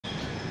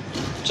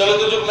चलो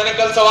तो जो मैंने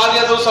कल सवाल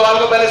दिया था उस सवाल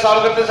को पहले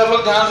सॉल्व करते हैं सब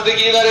लोग, ध्यान से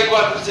देखिएगा एक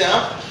बार फिर से।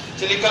 हाँ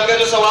चलिए, कल का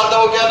जो सवाल था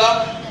वो क्या था,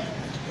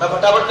 मैं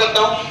फटाफट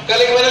करता हूँ।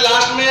 कल एक मैंने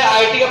लास्ट में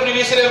आईटी का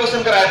प्रीवियस ईयर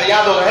क्वेश्चन कराया था,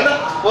 याद होगा है ना,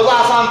 वो तो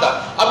आसान था।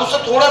 अब उससे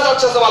थोड़ा सा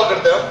अच्छा सवाल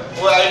करते हैं,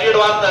 वो आईटी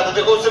एडवांस में आता,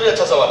 देखो उससे भी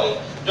अच्छा सवाल है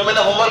जो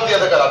मैंने होमवर्क दिया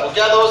था कल आपको।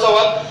 क्या था वो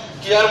सवाल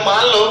कि यार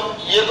मान लो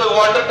ये कोई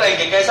वाटर टैंक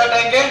है, कैसा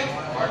टैंक है,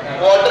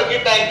 वाटर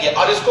की टैंक है,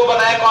 और इसको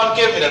बनाया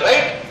concave mirror,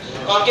 right.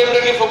 Concave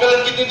mirror की फोकल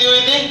लेंथ कितनी दी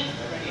हुई थी,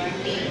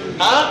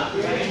 हाँ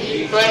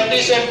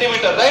 20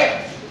 सेंटीमीटर,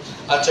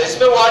 राइट। अच्छा,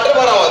 इसमें वाटर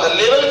भरा हुआ था,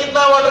 लेवल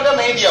कितना वाटर का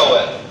नहीं दिया हुआ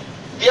है,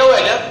 दिया हुआ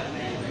है क्या,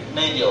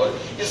 नहीं दिया हुआ है।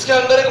 इसके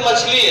अंदर एक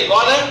मछली है,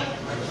 कौन है,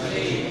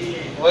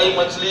 वही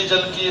मछली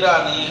जल की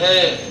रानी है।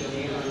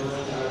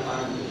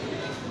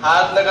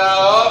 हाथ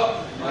लगाओ,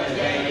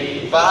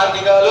 बाहर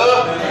निकालो,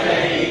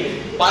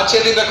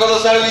 5-6 दिन रखो तो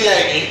सड़ भी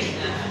जाएगी।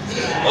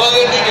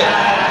 ओके ठीक है,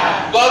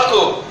 बहुत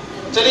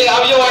खूब। चलिए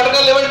अब ये वाटर का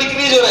लेवल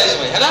डिक्रीज हो रहा है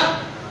इसमें, है ना,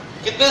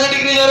 कितने से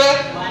डिक्रीज हो रहा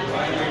है,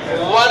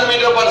 1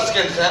 मीटर पर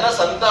सेकेंड से, है ना।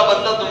 संता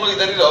बनता तुम लोग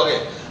इधर ही रहोगे।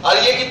 और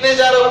ये कितने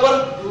जा रहा है ऊपर,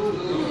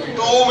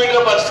 2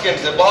 मीटर पर सेकेंड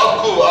से,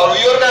 बहुत खूब। और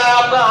व्यूअर का है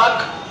आपका आंख,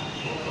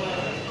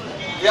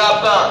 ये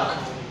आपका आंख,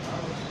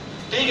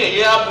 ठीक है,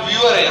 ये आप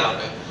व्यूअर है। यहाँ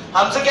पे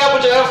हमसे क्या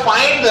पूछेगा,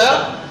 फाइंड द,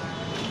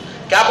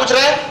 क्या पूछ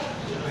रहे हैं,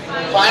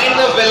 find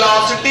the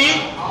velocity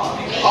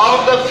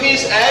of the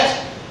fish as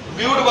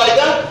viewed by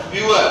the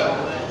viewer.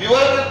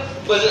 Viewer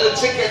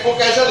को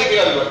कैसा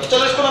दिखेगा व्यूअर।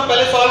 चलो इसको मैं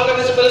पहले सॉल्व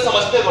करने से पहले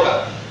समझते हैं थोड़ा।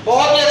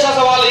 बहुत ही अच्छा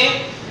सवाल है,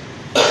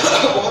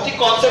 बहुत ही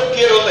कॉन्सेप्ट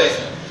क्लियर होता है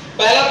इसमें।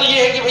 पहला तो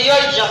ये है कि भैया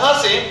यहाँ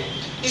से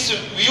इस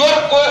व्यूअर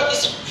को,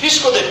 इस फिश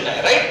को देखना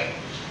है, राइट।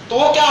 तो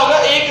वो क्या होगा,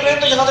 एक रे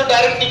तो यहाँ से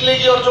डायरेक्ट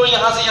निकलेगी और जो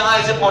यहाँ से यहाँ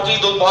ऐसे पहुंचेगी,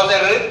 दो बहुत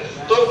सारे रे,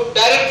 तो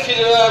डायरेक्ट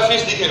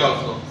फिश दिखेगा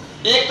उसको,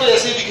 एक तो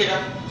ऐसे ही दिखेगा।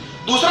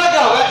 दूसरा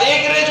क्या होगा,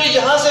 एक रे जो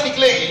यहाँ से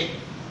निकलेगी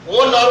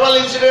वो नॉर्मल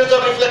इंसिडेंस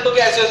और रिफ्लेक्ट होकर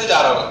ऐसे ऐसे जा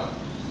रहा होगा।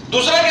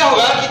 दूसरा क्या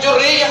होगा कि जो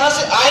रे यहाँ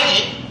से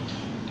आएगी,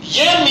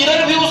 ये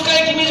मिरर भी उसका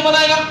एक इमेज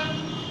बनाएगा,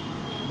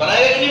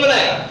 बनाएगा कि नहीं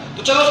बनाएगा।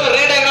 तो चलो उसका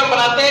रे डायग्राम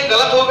बनाते हैं।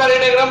 गलत होगा रे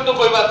डायग्राम तो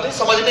कोई बात नहीं,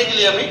 समझने के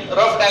लिए अभी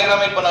रफ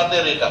डायग्राम एक बनाते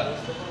हैं रे का।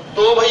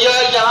 तो भैया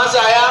यहाँ से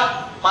आया,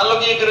 मान लो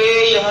कि एक रे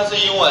यहाँ से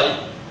यूं आई,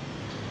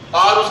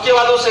 और उसके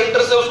बाद वो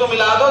सेंटर से उसको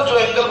मिला दो, जो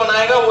एंगल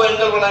बनाएगा वो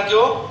एंगल बना के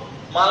वो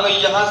मान लो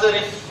यहाँ से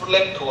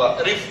रिफ्लेक्ट हुआ,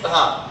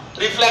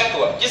 रिफ्लेक्ट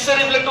हुआ। किससे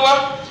रिफ्लेक्ट हुआ,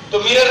 तो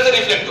मिरर से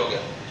रिफ्लेक्ट हो गया,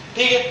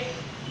 ठीक है।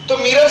 तो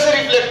मिरर से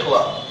रिफ्लेक्ट हुआ,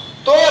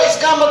 तो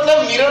इसका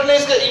मतलब मिरर ने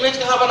इसका इमेज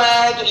कहां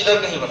बनाया है, तो इधर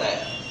कहीं बनाया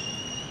है,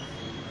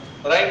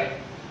 राइट।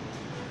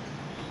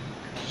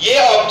 ये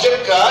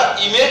ऑब्जेक्ट का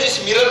इमेज इस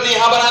मिरर ने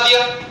यहां बना दिया।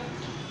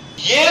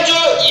 ये जो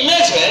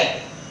इमेज है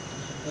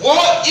वो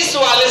इस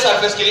वाले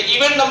सरफेस के लिए,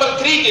 इवेंट नंबर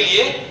 3 के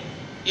लिए,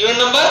 इवेंट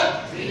नंबर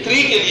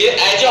 3 के लिए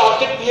एज ए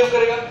ऑब्जेक्ट बिहेव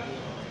करेगा।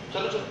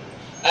 चलो चलो,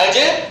 एज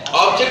ए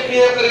ऑब्जेक्ट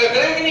बिहेव करेगा,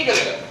 करेगा कि नहीं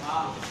करेगा,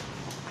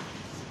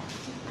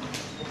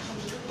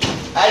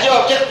 एज ए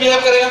ऑब्जेक्ट बिहेव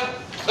करेगा,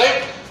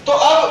 राइट। तो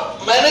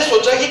अब मैंने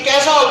सोचा कि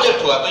कैसा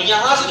ऑब्जेक्ट हुआ, तो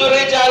यहां से जो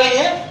रे जा रही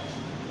है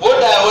वो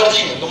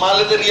डायवर्जिंग है, तो मान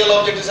लेते रियल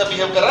ऑब्जेक्ट जैसा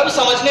बिहेव कर रहा है,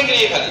 समझने के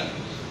लिए खाली।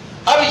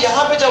 अब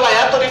यहां पे जब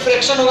आया तो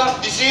रिफ्रैक्शन होगा,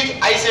 दिस इज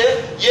ऐसे,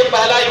 ये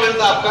पहला इवेंट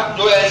था आपका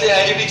जो ऐसे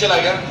एज चला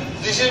गया,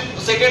 दिस इज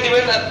सेकंड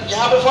इवेंट।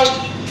 यहां पे फर्स्ट,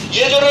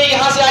 ये जो रे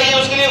यहां से आई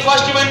है उसके लिए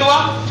फर्स्ट इवेंट हुआ,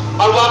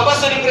 और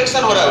वापस से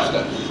रिफ्रैक्शन हो रहा है उसका।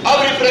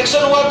 अब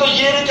रिफ्रैक्शन हुआ तो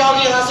ये रे क्या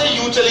होगी, यहां से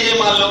यूं चली गई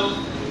मान लो,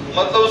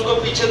 मतलब उसको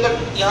पीछे तक,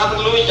 यहां तक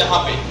लो, यहां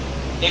पे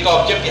एक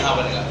ऑब्जेक्ट यहां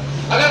बनेगा।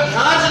 अगर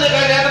ध्यान से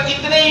देखा जाए तो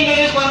कितने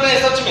इमेजेस बन रहे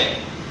हैं, सच में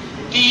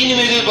 3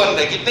 इमेजेस बन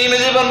रहे हैं। कितने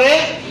इमेजेस बन रहे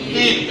हैं,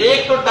 3।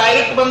 एक तो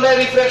डायरेक्ट बन रहा है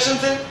रिफ्रैक्शन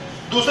से,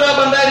 दूसरा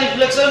बन रहा है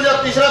रिफ्लेक्शन से,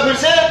 और तीसरा फिर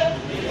से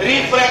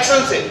रिफ्रैक्शन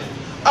से।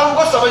 अब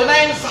हमको समझना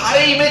है इन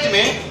सारे इमेज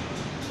में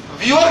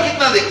व्यूअर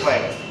कितना देख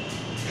पाएगा,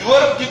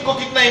 व्यूअर को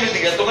कितना इमेज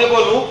दिखेगा। तो मैं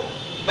बोलूं,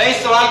 मैं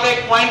इस सवाल का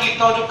एक पॉइंट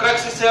लिखता हूं जो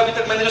क्रक्स इससे अभी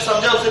तक मैंने जो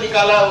समझा उसे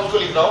निकाला उसको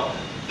लिख रहा हूं।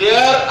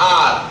 There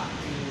are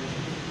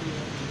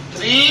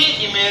 3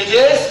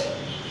 images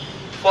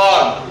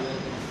formed,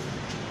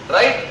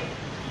 right?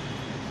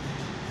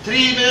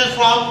 3 images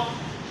formed.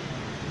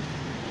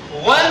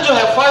 One जो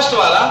है फर्स्ट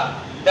वाला,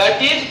 that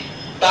is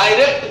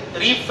डायरेक्ट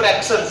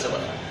रिफ्रैक्शन से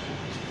बना,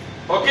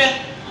 ओके।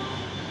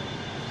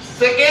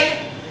 सेकेंड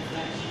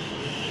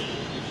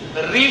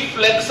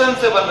रिफ्लेक्शन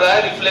से बन रहा है,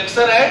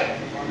 reflection eight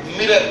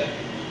mirror.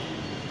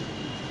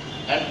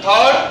 And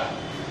third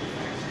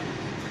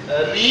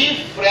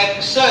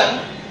refraction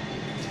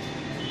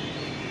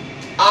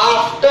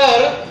after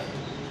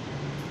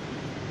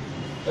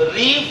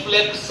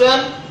reflection,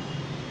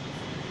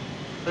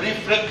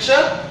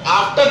 refraction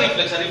after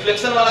reflection,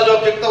 reflection वाला जो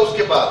ऑब्जेक्ट था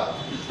उसके बाद।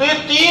 तो ये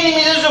 3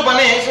 इमेजेस जो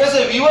बने हैं, इसमें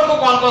से व्यूअर को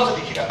कौन कौन सा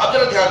दिखेगा। अब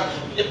जरा ध्यान,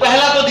 ये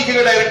पहला तो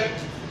दिखेगा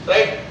डायरेक्ट,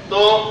 राइट। तो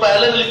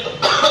पहले में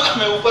लिखता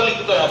मैं ऊपर लिख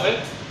देता हूं यहां पे,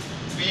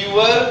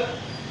 viewer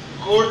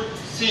could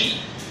see,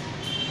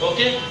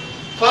 okay.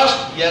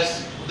 First, yes,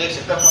 देख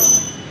सकता हूं।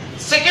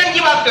 सेकंड की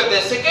बात करते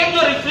हैं। सेकंड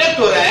जो रिफ्लेक्ट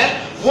हो रहा है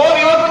वो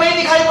व्यूअर को नहीं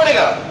दिखाई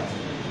पड़ेगा,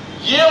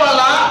 ये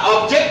वाला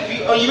ऑब्जेक्ट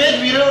इमेज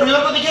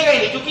व्यूअर को दिखेगा ही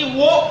नहीं, क्योंकि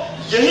वो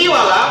यही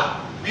वाला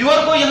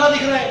व्यूअर को यहां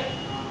दिख रहा है,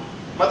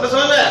 मतलब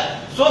समझ में।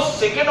 सो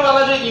सेकंड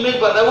वाला जो इमेज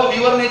बन रहा है वो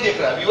व्यूअर नहीं देख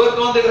रहा है। व्यूअर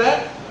कौन देख रहा है,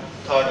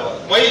 थर्ड वाला,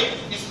 वही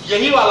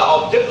यही वाला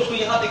ऑब्जेक्ट उसको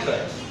यहां दिख रहा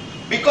है,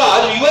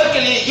 बिकॉज व्यूअर के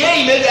लिए ये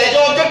इमेज एज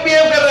ऑब्जेक्ट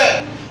बिहेव कर रहा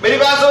है। मेरी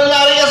बात समझ में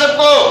आ रही है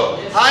सबको?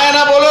 हाँ या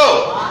ना बोलो?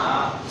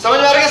 समझ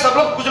में आ रही है? सब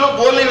लोग, कुछ लोग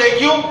बोल नहीं रहे,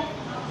 क्यों?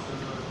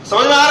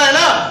 समझ में आ रहा है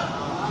ना?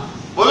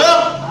 बोलो।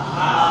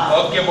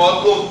 ओके,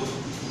 बहुत खूब,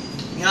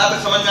 यहां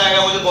तक समझ में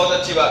आएगा मुझे, बहुत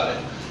अच्छी बात है।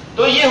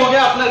 तो ये हो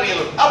गया अपना रियल।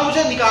 अब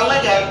मुझे निकालना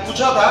क्या है,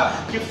 पूछा था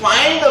कि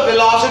find the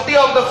velocity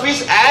of the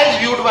fish as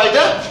viewed by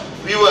the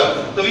viewer.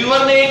 तो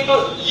व्यूअर ने एक तो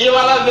ये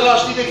वाला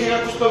वेलोसिटी देखेगा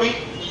कुछ, तो भी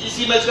इस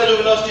इमेज का जो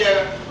वेलोसिटी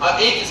आएगा,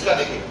 और एक इसका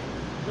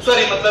देखेगा,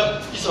 सॉरी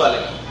मतलब इस वाले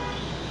का।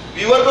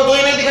 व्यूअर को दो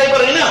इमेज दिखाई पड़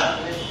रही ना?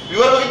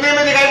 व्यूअर को कितने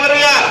इमेज दिखाई पड़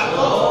रही है यार?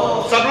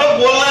 सब लोग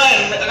बोलना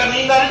है, अगर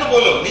नींद आ रही तो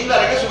बोलो। नींद आ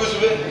रही है सुबह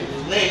सुबह?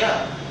 नहीं ना।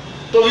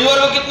 तो व्यूअर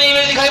को कितने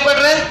इमेज दिखाई पड़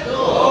रहे हैं?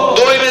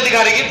 दो इमेज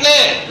दिखा रही। कितने?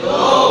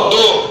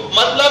 दो।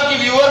 मतलब कि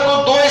व्यूअर को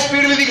दो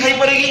स्पीड भी दिखाई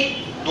पड़ेगी,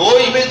 दो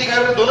इमेज दिखाई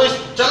पड़ेगी, दोनों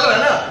चल रहा है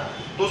ना,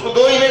 तो उसको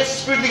दो इमेज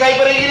स्पीड दिखाई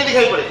पड़ेगी, नहीं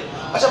दिखाई पड़ेगी?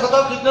 अच्छा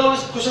बताओ कितने लोग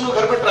इस क्वेश्चन को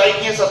घर पर ट्राई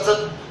किए? सच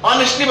सच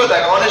ऑनेस्टली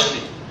बताएगा,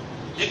 ऑनेस्टली।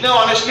 जितने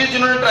ऑनेस्टली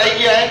जिन्होंने ट्राई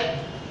किया है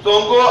तो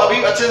उनको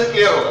अभी अच्छे से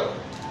क्लियर होगा।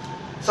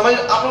 समझ,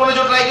 आप लोगों ने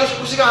जो ट्राई किया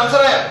उसी का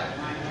आंसर आया,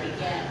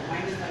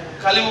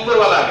 खाली ऊपर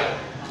वाला आ गया,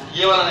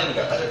 ये वाला नहीं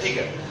निकला। अच्छा ठीक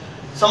है,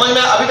 समझ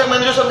में, अभी तक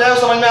मैंने जो समझाया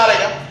समझ में आ रहा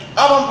है?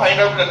 अब हम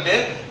फाइंड आउट करते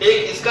हैं,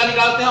 एक इसका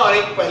निकालते हैं और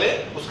एक पहले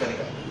उसका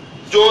निकालते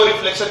हैं, जो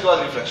रिफ्लेक्शन के बाद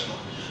रिफ्रैक्शन हो।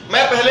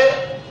 मैं पहले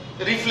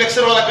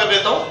रिफ्लेक्शन वाला कर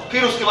देता हूं,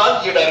 फिर उसके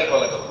बाद ये डायरेक्ट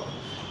वाला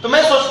करूंगा। तो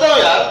मैं सोचता हूं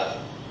यार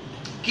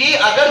कि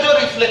अगर जो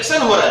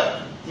रिफ्लेक्शन हो रहा है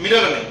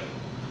मिरर में,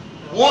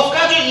 वो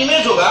उसका जो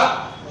इमेज होगा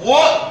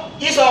वो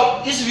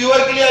इस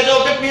व्यूअर के लिए एज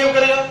ऑब्जेक्ट बिहेव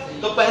करेगा।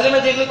 तो पहले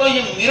मैं देख लेता हूं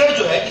ये मिरर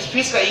जो है इस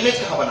फिश का इमेज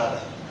कहां बना रहा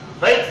है,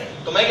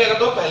 राइट? तो मैं क्या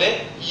करता हूं, पहले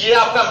ये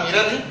आपका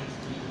मिरर है,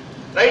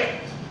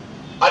 राइट,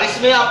 और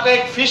इसमें आपका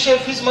एक फिश है,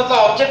 फिश मतलब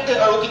ऑब्जेक्ट है,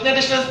 और वो कितने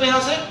डिस्टेंस पे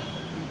यहां से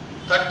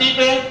 30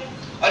 पे है,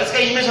 और इसका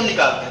इमेज हम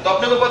निकालते हैं। तो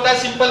अपने को पता है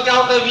सिंपल क्या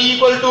होता है, v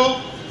equal to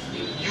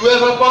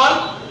uf upon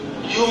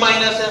u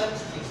minus f।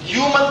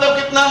 u मतलब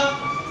कितना?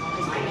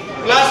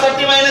 प्लस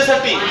 30 माइनस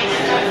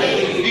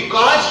 30,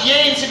 बिकॉज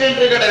ये इंसिडेंट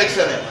रे का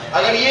डायरेक्शन है।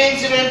 अगर ये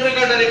इंसिडेंट रे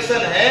का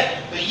डायरेक्शन है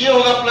तो ये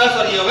होगा प्लस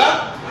और ये होगा,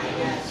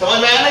 समझ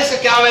में आया ना? इसका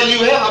क्या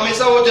वैल्यू है,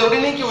 हमेशा वो जरूरी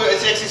नहीं कि वो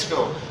ऐसे एक्सिस पे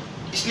हो,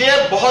 इसलिए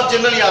बहुत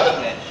जनरल याद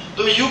रखना है।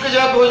 तो u के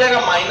जगह पे हो जाएगा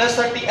माइनस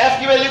 30, f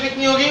की वैल्यू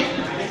कितनी होगी?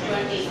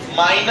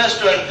 Minus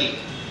 20।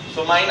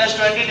 So minus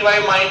 20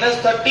 divide minus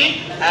 30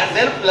 and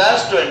then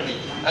plus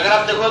 20। अगर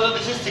आप देखो तो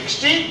this is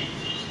 60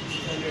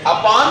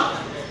 upon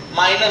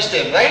minus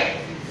 10, right?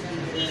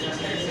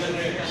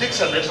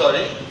 600,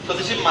 sorry, तो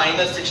दिस इज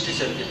माइनस 60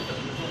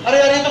 सेंटीमीटर। अरे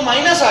यार ये तो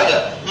माइनस आ गया,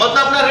 मतलब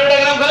अपना रे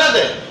डायग्राम गलत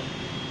है।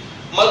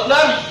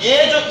 मतलब ये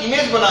जो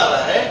इमेज बना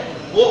रहा है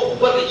वो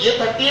ऊपर, ये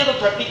 30 है तो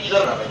 30 इधर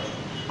आ रहा है।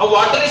 अब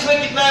वाटर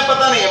इसमें कितना है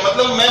पता नहीं है,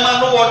 मतलब मैं मान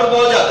लो वाटर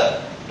बहुत ज्यादा है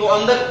तो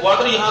अंदर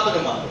वाटर यहां तक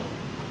मान लो,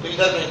 तो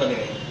इधर कहीं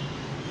बनेगा,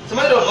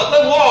 समझ रहे हो?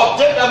 मतलब वो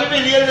ऑब्जेक्ट अभी भी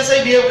रियल जैसा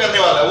ही बिहेव करने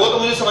वाला है, वो तो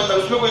मुझे समझना है,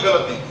 उसमें कोई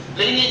गलत नहीं,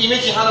 लेकिन ये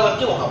इमेज यहां ना बन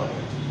के वहां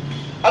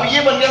बनेगा। अब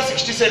ये बन गया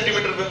 60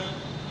 सेंटीमीटर पे,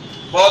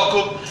 बहुत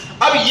खूब।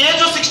 अब ये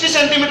जो 60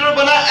 सेंटीमीटर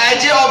बना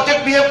एज ए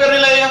ऑब्जेक्ट बिहेव करने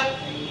लगेगा।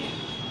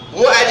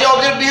 वो एज ए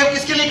ऑब्जेक्ट बिहेव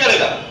किसके लिए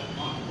करेगा?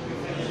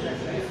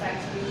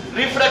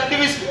 रिफ्रैक्टिव,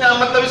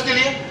 मतलब इसके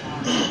लिए।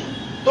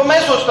 तो मैं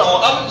सोचता हूं,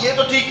 अब ये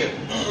तो ठीक है,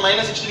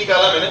 माइनस 60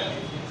 निकाला मैंने।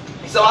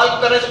 इस सवाल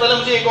को करने से पहले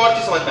मुझे एक और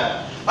चीज समझ में आया।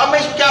 अब मैं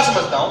इसको क्या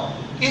समझता हूं,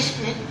 इस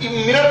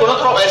मिरर को ना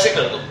थोड़ा ऐसे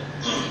कर दो।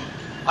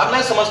 अब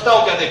मैं समझता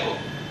हूं क्या, देखो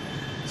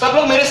सब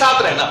लोग मेरे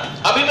साथ रहना,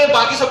 अभी मैं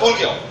बाकी सब भूल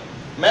गया हूं।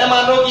 मैं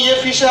मान रहा हूं कि ये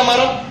फिश है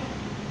हमारा,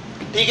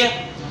 ठीक है?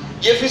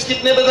 ये फिश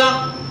कितने पे था?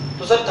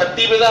 तो सर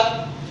 30 पे था।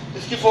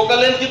 इसकी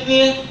फोकल लेंथ कितनी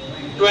है?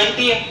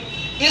 20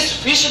 है। इस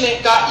फिश ने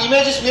का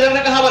इमेज इस मिरर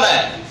ने कहां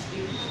बनाया?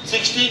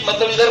 60,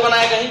 मतलब इधर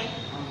बनाया कहीं,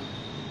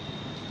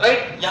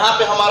 राइट? यहां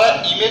पे हमारा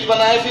इमेज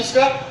बना है फिश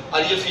का,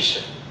 और ये फिश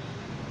है।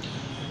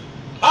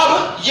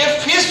 अब ये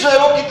फिश जो है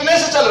वो कितने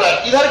से चल रहा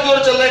है? इधर की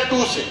ओर चल रहा है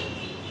 2 से।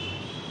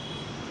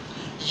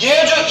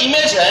 ये जो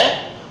इमेज है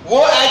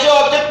वो एज ए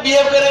ऑब्जेक्ट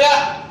बिहेव करेगा,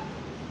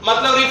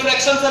 मतलब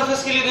रिफ्रैक्शन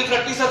सरफेस के लिए,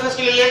 रिफ्रैक्टिव सरफेस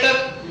के लिए लेटर,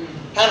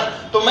 है ना?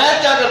 तो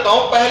मैं क्या करता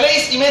हूं, पहले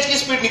इस इमेज की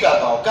स्पीड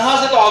निकालता हूं। कहां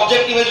से? तो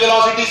ऑब्जेक्ट इमेज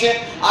वेलोसिटी से।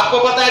 आपको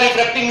पता है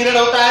रिफ्रैक्टिंग मिरर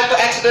होता है तो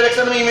एक्स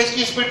डायरेक्शन में इमेज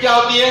की स्पीड क्या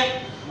होती है?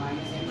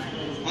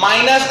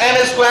 Minus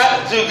M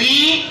square. We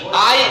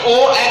I O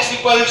x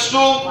equals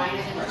to,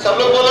 सब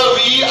लोग बोलो,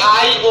 we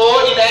I O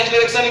in x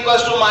direction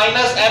equals to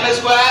minus M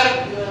square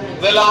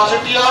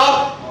velocity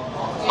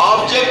of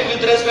object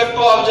with respect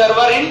to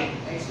observer in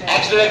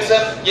x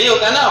direction. यही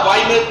होता है ना,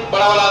 वाई में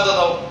बड़ा वाला आता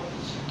था।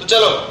 तो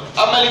चलो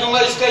अब मैं लिखूंगा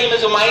इसका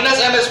image minus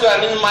M square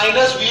mean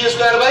minus we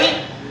square by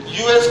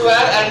you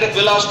square, and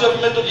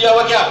velocity में तो दिया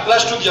हुआ क्या?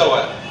 +2 दिया हुआ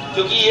है,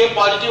 क्योंकि ये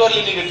पॉजिटिव और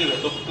ये नेगेटिव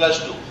है, तो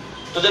 +2।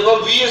 तो देखो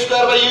we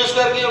square by you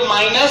square की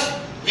माइनस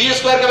वी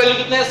स्क्वायर का वैल्यू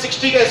कितना है?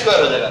 60 का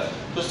स्क्वायर हो जाएगा,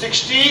 तो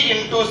 60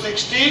 into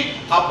 60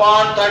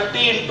 upon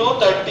 30 into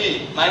 30,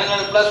 minus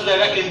minus plus हो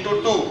जाएगा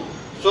इंटू 2।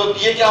 सो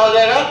ये क्या हो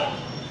जाएगा?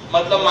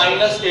 मतलब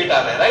 -8 आ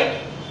रहा है,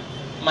 राइट?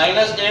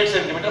 -8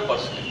 सेंटीमीटर पर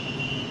सेकेंड,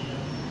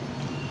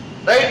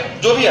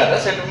 राइट? जो भी आ रहा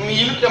है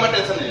यूनिट का मैं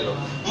टेंशन नहीं ले रहा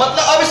हूं। मतलब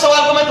अब इस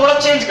सवाल को मैं थोड़ा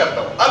चेंज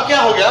करता हूं। अब क्या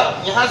हो गया,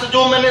 यहां से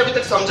जो मैंने अभी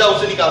तक समझा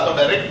उसे निकालता हूं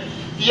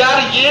डायरेक्ट। यार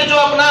ये जो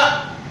अपना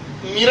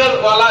मिरर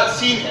वाला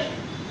सीन है,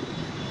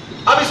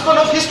 अब इसको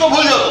ना फिश को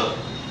भूल जाओ तुम,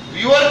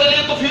 व्यूअर के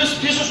लिए तो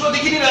फिश उसको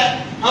दिख ही नहीं रहा है।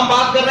 हम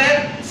बात कर रहे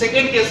हैं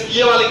सेकंड केस,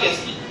 ये वाले केस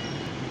की।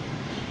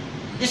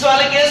 इस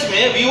वाले केस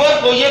में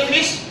व्यूअर को ये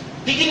फिश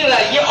दिख ही नहीं रहा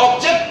है, ये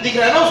ऑब्जेक्ट दिख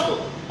रहा है ना, उसको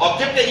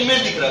ऑब्जेक्ट का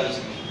इमेज दिख रहा है।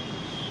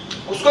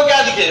 उसको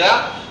क्या दिखेगा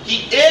कि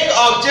एक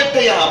ऑब्जेक्ट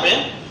है यहां पे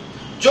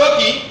जो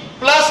कि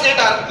 +8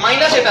 आ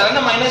 -8 आ रहा है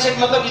ना, -8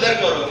 मतलब इधर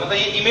की ओर होगा, मतलब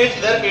ये इमेज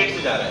इधर 8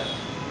 से जा रहा है।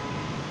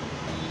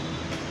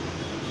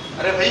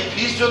 अरे भाई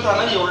फिश जो था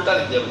ना ये उल्टा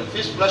लिख दिया मैंने,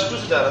 फिश +2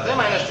 से जा रहा था,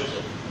 -2 से,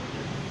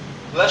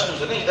 +2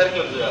 से नहीं, इधर की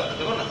ओर से जा रहा था।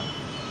 देखो ना,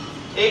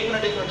 एक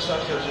मिनट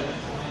स्टार्ट किया,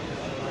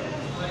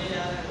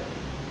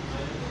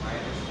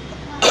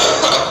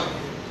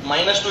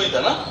 -2 ही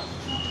था ना।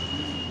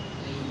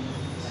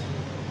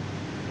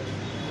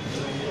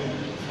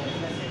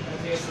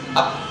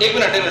 अब एक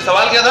मिनट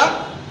सवाल क्या था?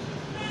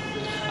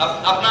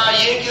 अब अपना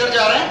ये किधर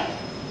जा रहे हैं,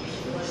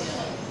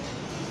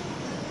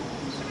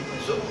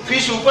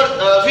 फिश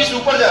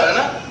ऊपर जा रहा है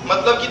ना,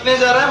 मतलब कितने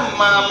जा रहा है,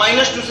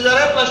 -2 से जा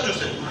रहा है, +2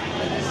 से,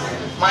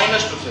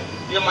 -2 से।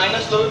 ये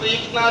माइनस लो तो ये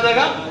कितना आ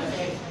जाएगा,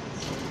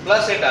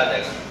 +8 आ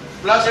जाएगा।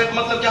 +8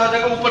 मतलब क्या हो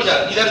जाएगा, ऊपर जा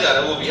रहा है, इधर जा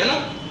रहा है, वो भी है ना।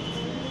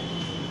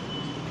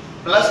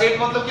 +8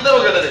 मतलब किधर हो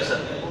गया डायरेक्शन,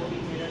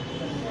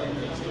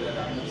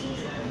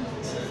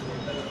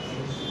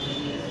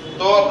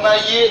 तो अपना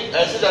ये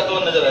ऐसे जाता हुआ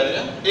नजर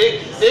आएगा।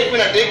 एक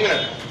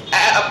मिनट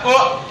आपको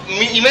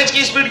इमेज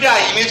की स्पीड क्या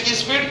है, इमेज की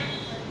स्पीड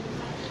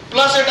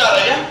 +8 आ रहा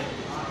है क्या,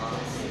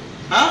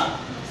 हाँ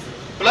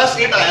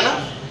 +8 आया ना,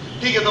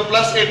 ठीक है, तो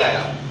 +8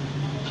 आया।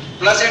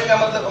 +8 का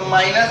मतलब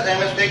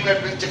 -ms, एक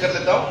मिनट चेक कर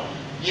लेता हूँ।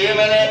 ये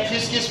मैंने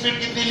फिश की स्पीड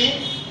कितनी ली,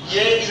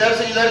 ये इधर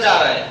से इधर जा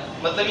रहा है,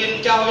 मतलब ये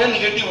क्या हो गया,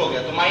 निगेटिव हो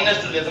गया, तो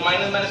 -2 लिया, तो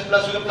माइनस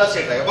प्लस हो गया,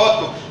 +8 आया। बहुत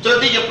खूब, चलो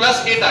ठीक है,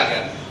 +8 आ गया।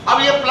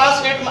 अब ये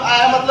 +8 में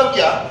आया मतलब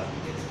क्या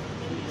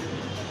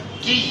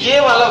कि ये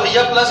वाला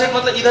भैया +8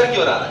 मतलब इधर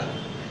की ओर आ रहा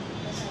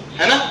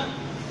है ना,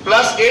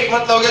 +8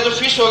 मतलब हो गया जो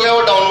फिश हो गया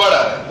वो डाउनवर्ड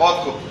आ रहा है।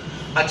 बहुत खूब,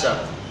 अच्छा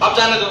अब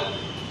जाने दो।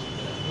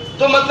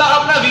 तो मतलब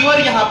अपना व्यूअर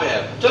यहाँ पे है,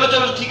 चलो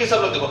ठीक है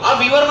सब लोग देखो। अब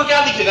व्यूअर को क्या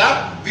दिखेगा,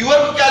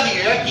 व्यूअर को क्या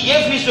दिखेगा कि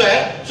ये फिश जो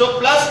है सो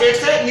 +8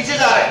 से नीचे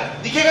जा रहा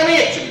है, दिखेगा नहीं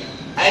एक्चुअली,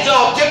 एज ए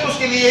ऑब्जेक्ट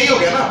उसके लिए यही हो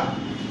गया ना,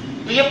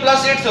 तो ये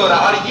 +8 से हो रहा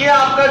है, और ये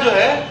आपका जो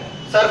है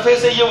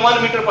सरफेस है, ये 1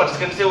 मीटर पर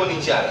सेकंड से वो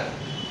नीचे आ रहा है।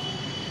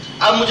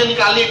 अब मुझे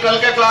निकालिए, कल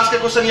का क्लास का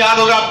क्वेश्चन याद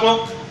होगा आपको,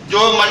 जो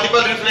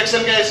मल्टीपल रिफ्लेक्शन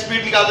का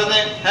स्पीड निकाल देते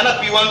हैं, है ना,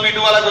 P1 P2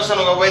 वाला क्वेश्चन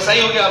होगा, वैसा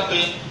ही हो गया। आपको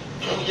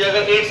ये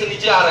अगर 8 से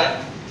नीचे आ रहा है,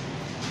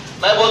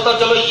 मैं बोलता हूँ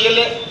चलो ये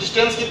ले,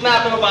 डिस्टेंस कितना है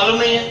आपको मालूम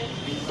नहीं है,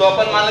 तो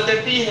अपन मान लेते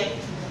हैं t है,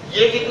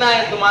 ये कितना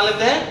है तो मान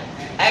लेते हैं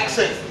x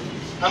है।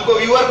 हमको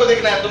व्यूअर को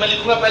देखना है, तो मैं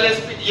लिखूंगा पहले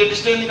ये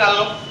डिस्टेंस निकाल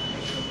लो,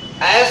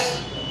 s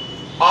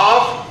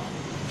of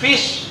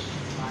fish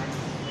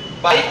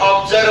by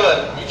observer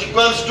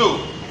equals to,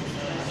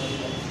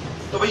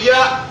 तो भैया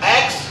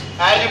x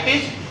as it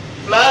is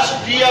plus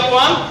t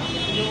upon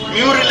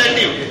mu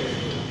relative,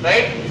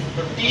 right.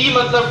 तो t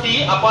मतलब t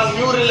upon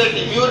mu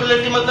relative, mu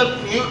relative मतलब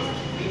म्यू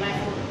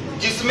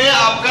जिसमें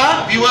आपका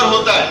व्यूअर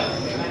होता है,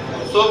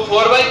 सो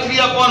 4/3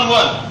 अपॉन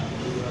 1,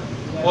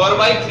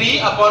 4/3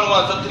 अपॉन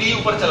 1, तो 3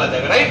 ऊपर चला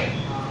जाएगा, राइट।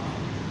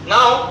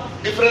 नाउ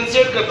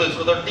डिफरेंशिएट कर दो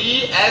इसको, तो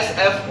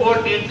dsFO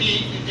dt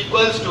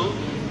equals to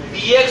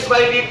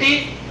dx/dt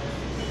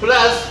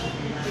plus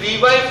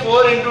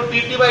 3/4 into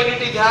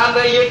dt/dt। ध्यान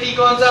रहे ये t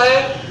कौन सा है,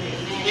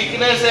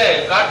 थिकनेस है,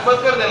 काट मत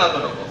कर देना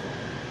दोनों को।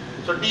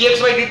 तो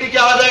dx/dt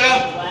क्या हो जाएगा,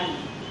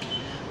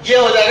 ये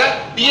हो जाएगा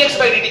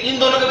dx/dt। इन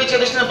दोनों के बीच का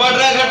डिस्टेंस बढ़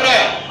रहा है घट रहा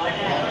है,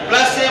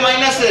 प्लस से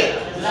माइनस से,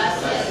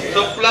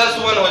 तो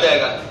 +1 हो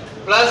जाएगा,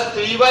 प्लस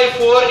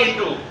 3/4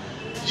 इंटू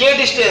ये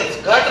डिस्टेंस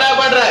घट रहा है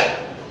बढ़ रहा है,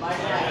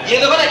 ये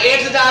देखो ना 8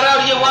 से जा रहा है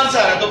और ये 1 से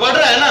आ रहा है, तो बढ़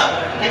रहा है ना,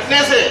 कितने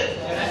से,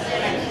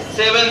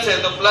 7 से,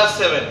 तो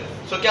 +7।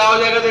 तो क्या हो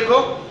जाएगा देखो,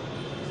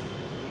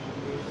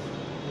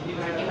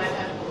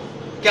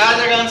 क्या आ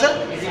जाएगा आंसर,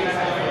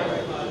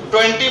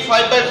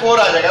 25/4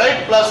 आ जाएगा,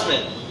 राइट, प्लस में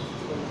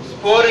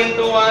 4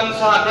 इंटू 1,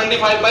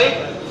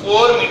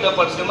 25/4 मीटर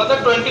पर सेकंड, मतलब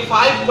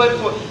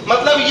 25/4।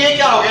 मतलब ये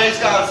क्या हो गया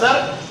इसका आंसर,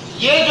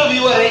 ये जो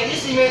व्यूअर है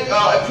इस इमेज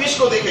फिश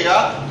को देखेगा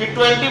कि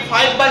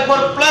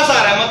 25/4 प्लस आ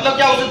रहा है, मतलब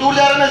क्या उसे दूर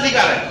जा रहा है नजदीक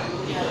आ रहा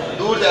है,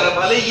 दूर जा रहा है,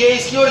 भले ये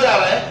इसकी ओर जा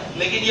रहा है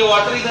लेकिन ये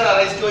वाटर इधर आ रहा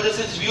है, इसकी वजह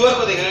से व्यूअर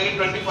को देखेगा कि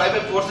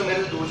 25/4 से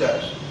मेरे से दूर जा रहा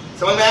है।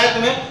 समझ में आया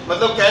तुम्हें,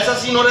 मतलब कैसा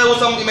सीन हो रहा है वो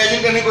सब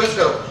इमेजिन करने की कोशिश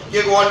करो कि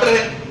एक वाटर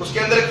है, उसके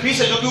अंदर एक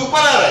फिश है जो कि ऊपर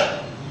आ रहा है,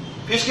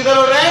 फिश किधर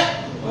हो रहा है,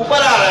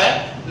 ऊपर आ रहा है,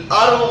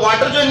 और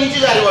वाटर जो नीचे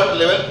जा रही है वाटर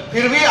लेवल,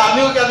 फिर भी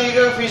आदमी को क्या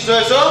दिखेगा, फिश जो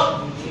है सो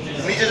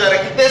नीचे जा रहा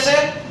है, कितने से,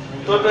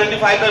 तो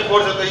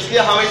 25/4 से। तो इसलिए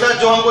हमेशा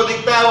जो हमको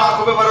दिखता है वो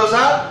आंखों पे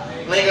भरोसा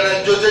नहीं करना,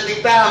 जो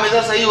दिखता है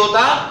हमेशा सही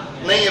होता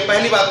नहीं है।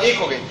 पहली बात एक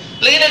हो गई,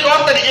 लेकिन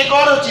एक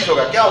और चीज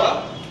होगा, क्या होगा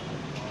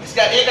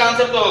इसका एक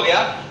आंसर तो हो गया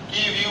कि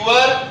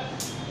व्यूअर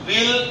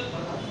विल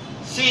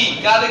सी,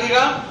 क्या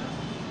देखेगा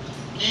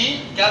कि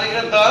क्या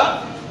देखेगा, the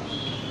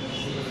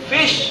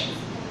fish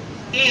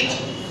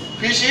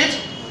is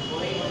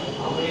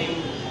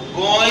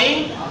going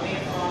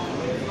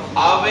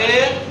away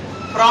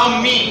from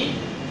me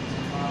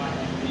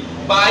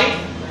by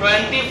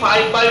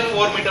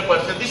 25/4 metre पर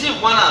second. This is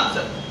one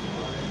answer.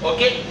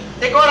 Okay,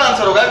 एक और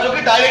आंसर होगा जो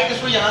कि डायरेक्ट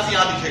इसको यहां से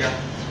यहां दिखेगा,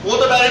 वो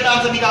तो डायरेक्ट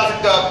आंसर निकाल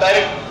सकते हो आप।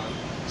 डायरेक्ट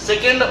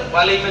सेकेंड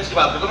वाले इमेज की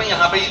बात करूं मैं,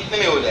 यहां पे इतने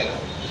में हो जाएगा।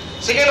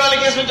 सेकेंड वाले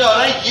केस में क्या हो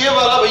रहा है, ये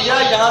वाला भैया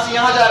यहां से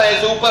यहां जा रहा है,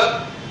 इसे ऊपर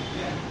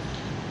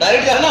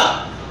डायरेक्ट जा रहा है ना,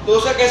 तो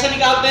उसका कैसे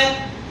निकालते हैं?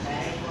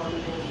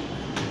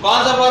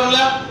 कौन सा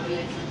फॉर्मूला?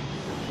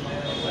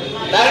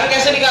 डायरेक्ट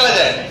कैसे निकाला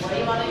जाए?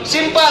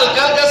 सिंपल।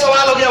 कल का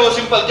सवाल हो गया वो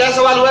सिंपल। क्या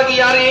सवाल हुआ कि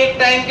यार एक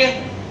टैंक है,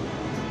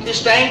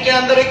 इस टैंक के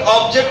अंदर एक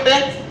ऑब्जेक्ट है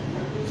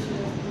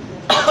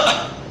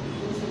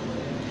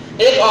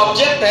एक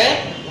ऑब्जेक्ट है,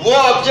 वो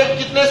ऑब्जेक्ट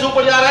कितने से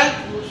ऊपर जा रहा है?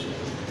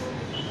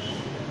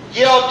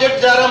 ये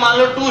ऑब्जेक्ट जा रहा है मान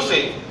लो 2 से,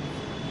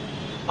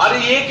 और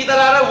ये किधर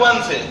आ रहा है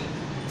 1 से,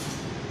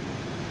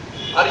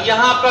 और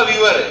यहां आपका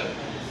व्यूअर है।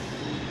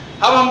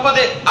 अब हमको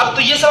अब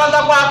तो ये सवाल तो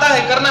आपको आता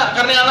है,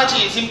 करने आना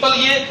चाहिए। सिंपल,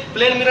 ये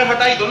प्लेन मिरर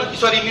हटाई दो ना,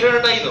 सॉरी मिरर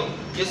हटाई दो,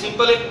 ये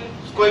सिंपल एक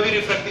कोई भी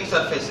रिफ्लेक्टिंग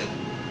सरफेस है।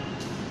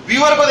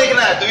 व्यूअर को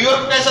देखना है, तो व्यूअर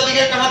को कैसा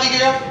दिखेगा, कहां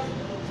दिखेगा?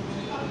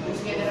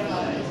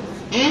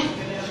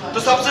 तो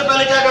सबसे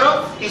पहले क्या करो,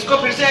 इसको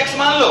फिर से x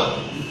मान लो,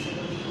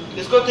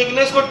 इसको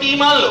थिकनेस को t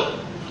मान लो।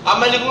 अब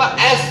मैं लिखूंगा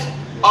s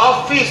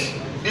of fish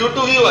due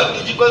to viewer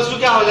is equals to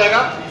क्या हो जाएगा,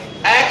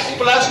 x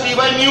plus t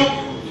by mu,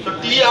 तो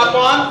t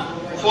अपॉन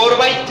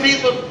 4/3,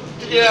 तो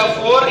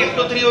 4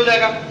 into 3 हो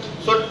जाएगा।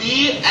 सो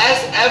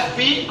dsfp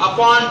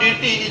upon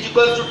dt is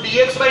equals to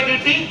dx by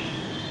dt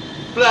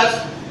plus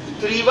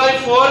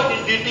 3/4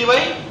 dt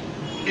by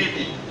dt।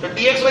 तो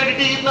dx बाई dt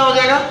कितना हो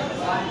जाएगा,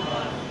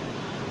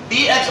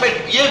 dx बाई,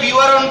 ये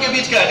व्यूअर और उनके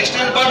बीच का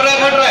डिस्टेंस बढ़ रहा है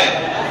घट रहा है,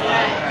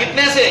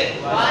 कितने से?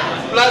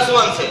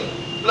 +1 से,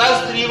 plus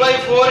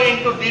 3/4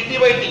 into dt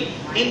by t,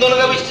 इन दोनों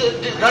का बीच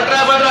घट रहा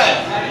है बढ़ रहा है,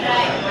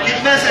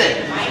 कितने से?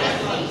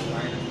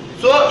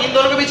 इन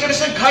दोनों के बीच का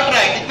डिस्टेंस घट रहा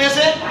है, कितने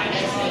से?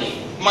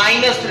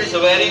 -3 से।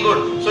 Very good.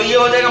 सो ये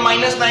हो जाएगा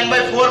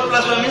 -9/4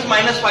 प्लस 1 मींस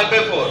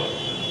 -5/4,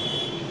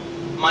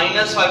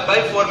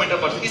 -5/4 मीटर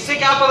पर सेकंड। इससे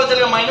क्या पता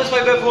चलेगा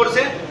 -5/4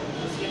 से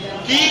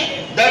कि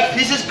that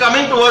fish is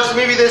coming towards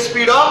me with a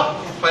speed of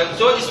 5।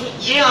 सो इसमें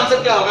ये आंसर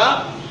क्या होगा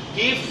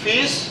कि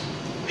fish,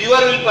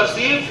 viewer will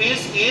perceive fish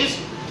is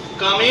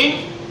coming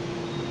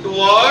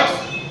towards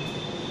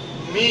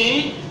me,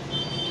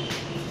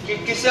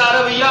 किससे आ रहा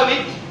है भैया,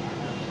 विद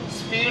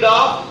स्पीड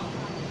ऑफ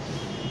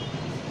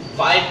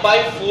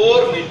 5/4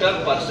 मीटर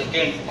पर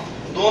सेकेंड।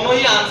 दोनों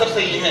ही आंसर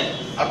सही हैं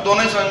और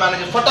दोनों ही समझ में आने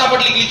चाहिए। फटाफट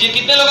लिख लीजिए,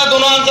 कितने लोगों का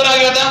दोनों आंसर आ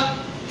गया था?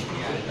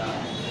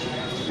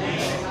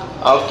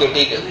 ओके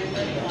ठीक है,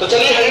 तो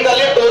चलिए हेडिंग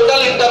डालिए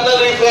टोटल इंटरनल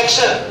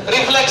रिफ्लेक्शन।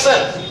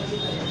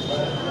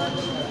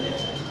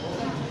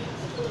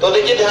 तो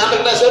देखिए ध्यान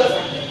रखना सर,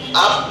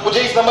 आप मुझे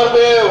इस नंबर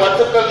पे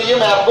व्हाट्सएप कर दीजिए,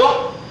 मैं आपको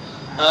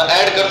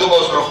ऐड कर दूंगा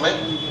उस ग्रुप में।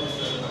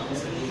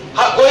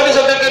 हाँ, कोई भी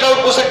सब्जेक्ट का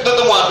डाउट पूछ सकते हो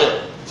तुम वहां पे,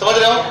 समझ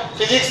रहे हो?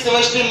 फिजिक्स,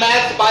 केमिस्ट्री,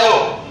 मैथ, बायो,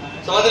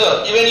 समझ रहे हो?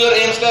 इवन योर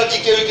एम्स का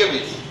जीके वीके भी।